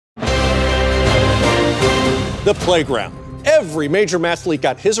The playground. Every major mathlete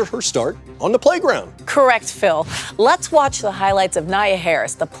got his or her start on the playground. Correct, Phil. Let's watch the highlights of Naya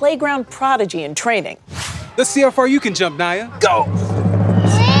Harris, the playground prodigy in training. Let's see how far you can jump, Naya. Go!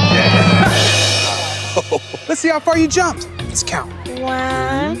 Let's see how far you jumped. Let's count.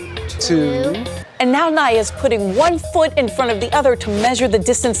 1, 2. And now Naya's putting one foot in front of the other to measure the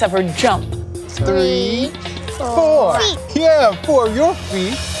distance of her jump. 3, 4. Yeah, 4 of your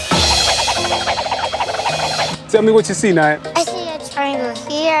feet. Tell me what you see, Naya. I see a triangle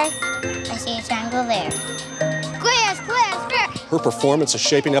here. I see a triangle there. Square, square, square. Her performance is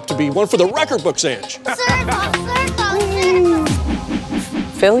shaping up to be one for the record books, Ange. Circle, circle, circle.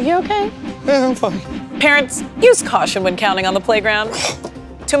 Phil, you okay? Yeah, I'm fine. Parents, use caution when counting on the playground.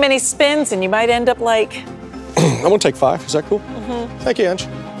 Too many spins and you might end up like... I'm gonna take 5. Is that cool? Thank you, Ange.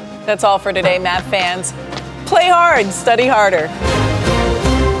 That's all for today, math fans. Play hard, study harder.